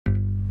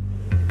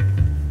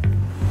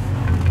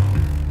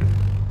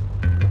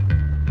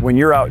When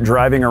you're out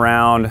driving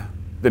around,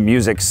 the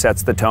music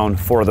sets the tone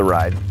for the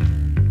ride.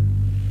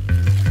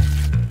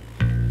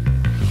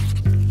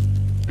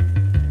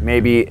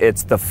 Maybe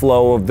it's the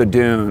flow of the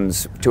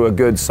dunes to a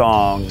good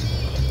song.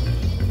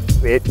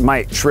 It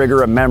might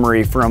trigger a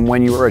memory from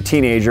when you were a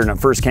teenager and it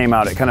first came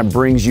out. It kind of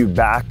brings you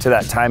back to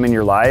that time in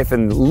your life,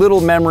 and little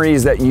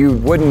memories that you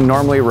wouldn't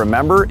normally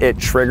remember, it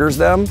triggers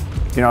them.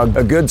 You know,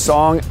 a good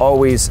song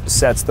always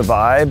sets the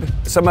vibe.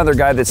 Some other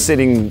guy that's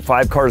sitting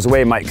 5 cars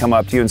away might come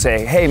up to you and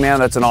say, hey man,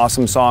 that's an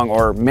awesome song,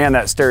 or man,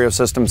 that stereo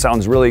system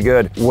sounds really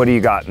good. What do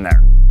you got in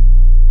there?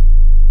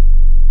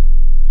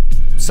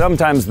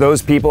 Sometimes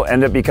those people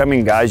end up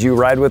becoming guys you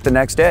ride with the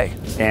next day,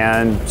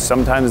 and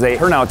sometimes they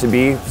turn out to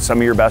be some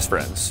of your best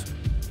friends.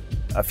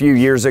 A few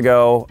years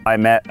ago, I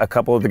met a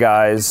couple of the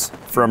guys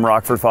from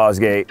Rockford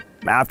Fosgate.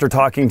 After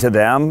talking to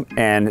them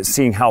and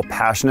seeing how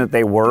passionate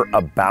they were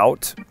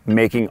about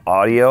making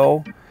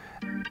audio,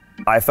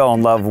 I fell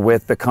in love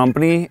with the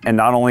company, and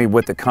not only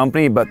with the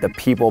company, but the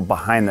people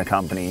behind the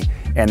company.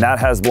 And that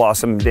has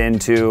blossomed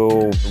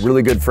into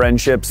really good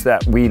friendships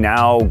that we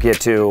now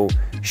get to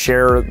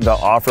share the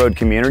off-road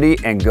community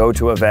and go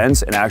to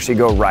events and actually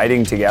go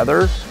riding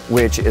together,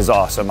 which is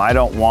awesome. I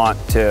don't want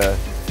to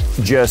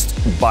just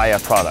buy a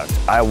product.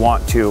 I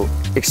want to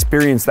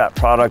experience that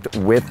product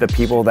with the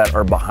people that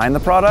are behind the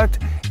product,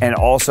 and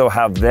also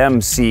have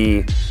them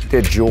see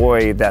the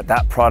joy that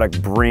that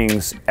product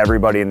brings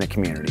everybody in the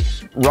community.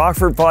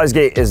 Rockford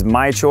Fosgate is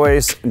my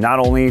choice, not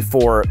only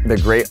for the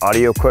great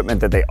audio equipment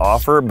that they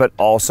offer, but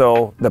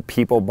also the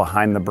people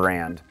behind the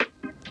brand.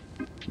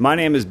 My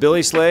name is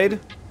Billy Slade,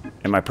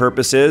 and my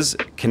purpose is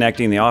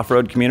connecting the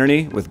off-road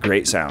community with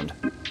great sound.